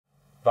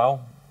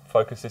Val,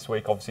 focus this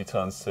week obviously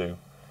turns to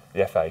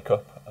the FA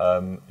Cup.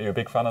 Are you a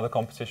big fan of the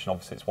competition?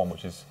 Obviously it's one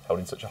which is held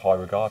in such a high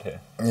regard here.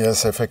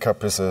 Yes, FA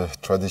Cup is a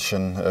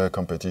tradition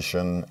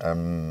competition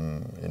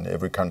in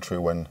every country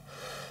when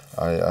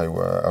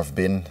I've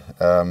been,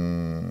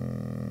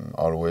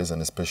 always,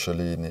 and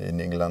especially in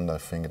England. I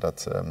think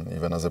that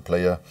even as a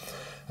player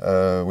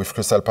with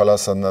Crystal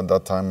Palace, and at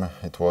that time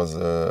it was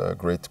a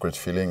great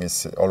feeling.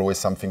 It's always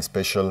something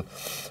special.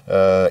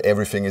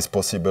 Everything is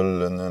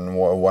possible in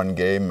one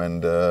game,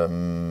 and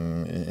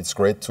it's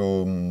great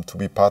to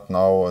be part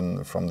now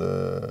and from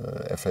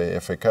the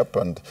FA Cup,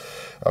 and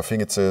I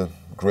think it's a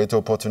great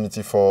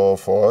opportunity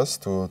for us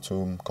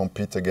to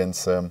compete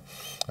against a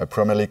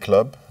Premier League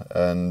club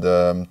and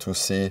to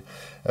see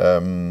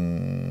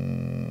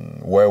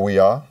where we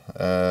are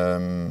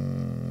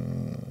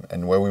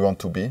and where we want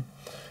to be.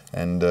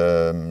 And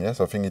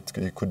yes, I think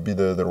it could be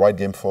the right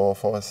game for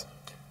us.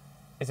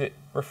 Is it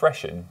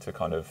refreshing to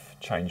kind of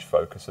change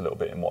focus a little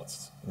bit in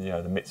what's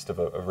the midst of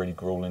a really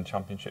grueling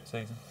championship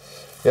season?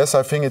 Yes,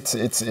 I think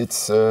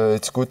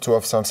it's good to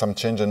have some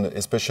change, and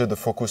especially the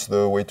focus,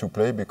 the way to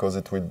play, because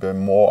it will be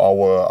more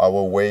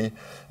our way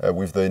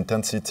with the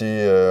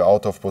intensity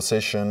out of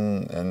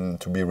possession and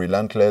to be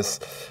relentless.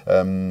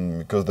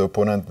 Because the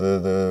opponent,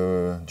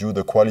 due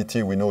the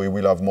quality, we know he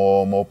will have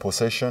more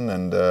possession,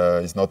 and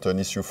it's not an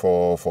issue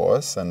for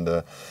us. And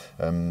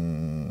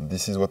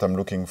this is what I'm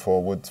looking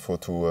forward for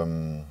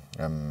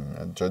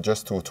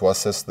just to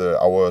assess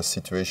our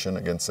situation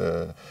against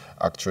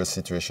actual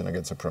situation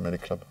against a Premier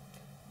League club.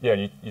 Yeah,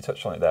 and you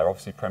touched on it there.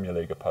 Obviously, Premier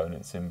League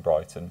opponents in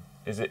Brighton.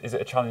 Is it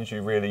a challenge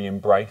you really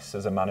embrace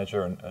as a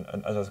manager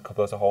and as a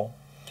club as a whole?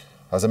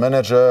 As a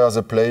manager, as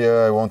a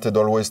player, I wanted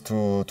always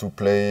to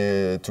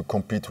play, to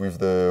compete with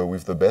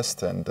the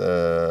best, and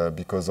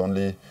because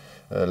only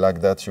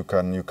like that you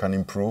can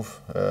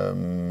improve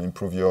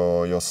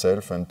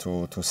yourself and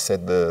to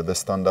set the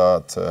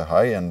standard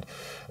high. And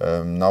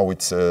now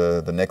it's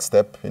the next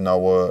step in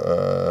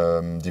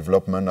our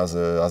development as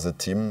a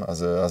team,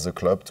 as a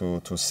club,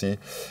 to see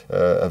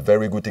a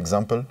very good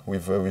example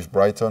with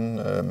Brighton,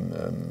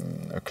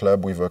 a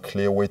club with a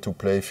clear way to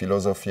play,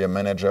 philosophy, a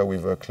manager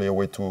with a clear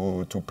way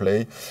to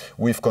play,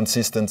 with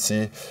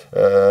consistency.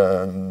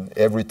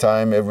 Every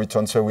time, every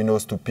transfer window,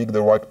 to pick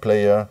the right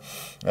player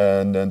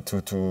and then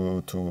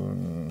to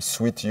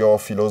suit your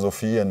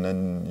philosophy, and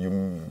then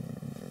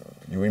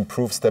you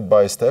improve step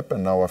by step.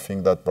 And now I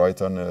think that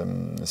Brighton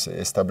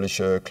established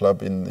a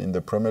club in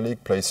the Premier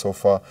League, plays so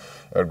far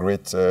a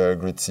great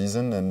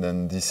season, and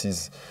then this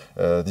is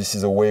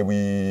a way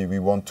we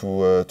want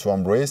to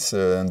embrace,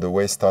 and the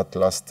way start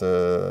last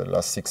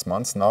 6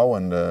 months now,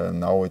 and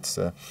now it's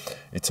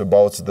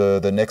about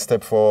the next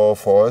step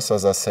for us,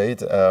 as I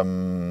said.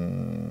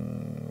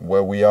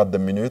 Where we are at the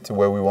minute,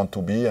 where we want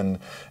to be, and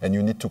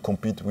you need to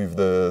compete with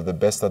the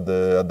best at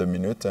the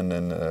minute. And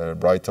then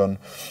Brighton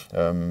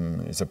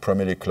is a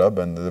Premier League club,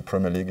 and the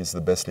Premier League is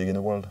the best league in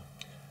the world.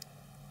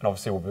 And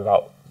obviously, we'll be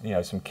about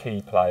some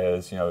key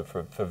players,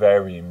 for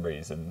varying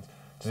reasons.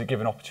 Does it give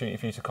an opportunity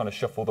for you to kind of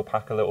shuffle the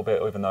pack a little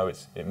bit, even though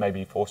it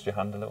maybe forced your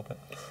hand a little bit?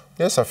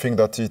 Yes, I think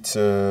that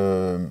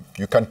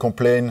you can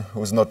complain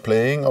who's not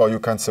playing, or you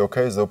can say,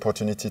 okay, it's the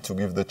opportunity to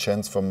give the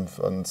chance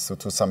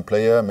to some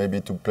player,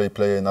 maybe to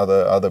play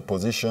another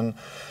position,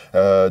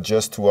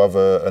 just to have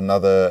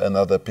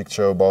another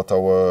picture about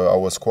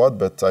our squad.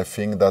 But I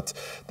think that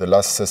the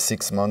last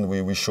 6 months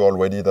we show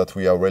already that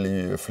we are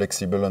really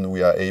flexible, and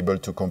we are able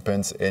to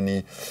compensate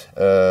any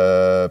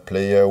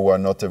player who are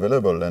not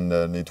available,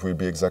 and it will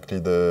be exactly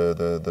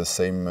the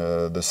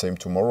same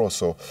tomorrow.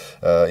 So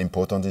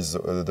important is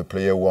the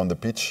player who are on the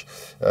pitch.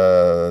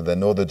 They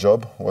know the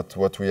job, what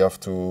they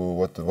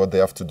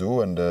have to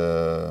do, and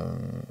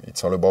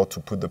it's all about to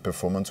put the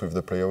performance with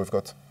the player we've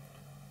got.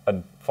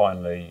 And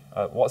finally,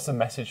 what's the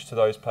message to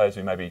those players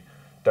who maybe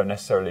don't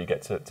necessarily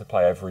get to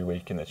play every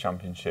week in the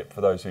Championship?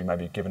 For those who may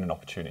be given an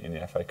opportunity in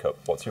the FA Cup,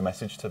 what's your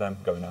message to them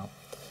going out?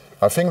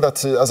 I think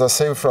that, as I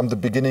say from the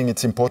beginning,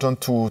 it's important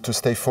to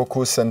stay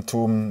focused and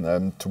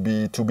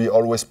to be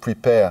always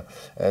prepared.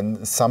 And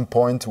at some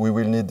point we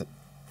will need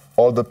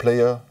all the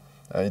players.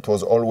 It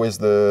was always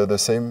the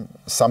same.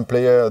 Some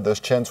player, the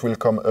chance will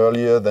come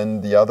earlier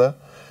than the other,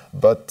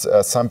 but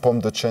at some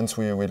point the chance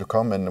will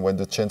come, and when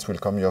the chance will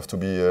come, you have to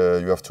be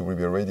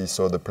ready.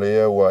 So the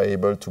player who are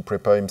able to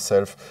prepare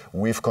himself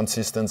with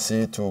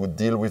consistency to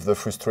deal with the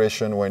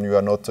frustration when you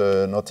are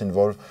not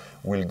involved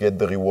will get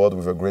the reward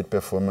with a great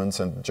performance,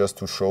 and just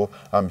to show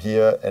I'm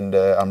here and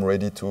I'm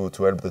ready to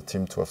help the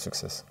team to have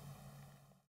success.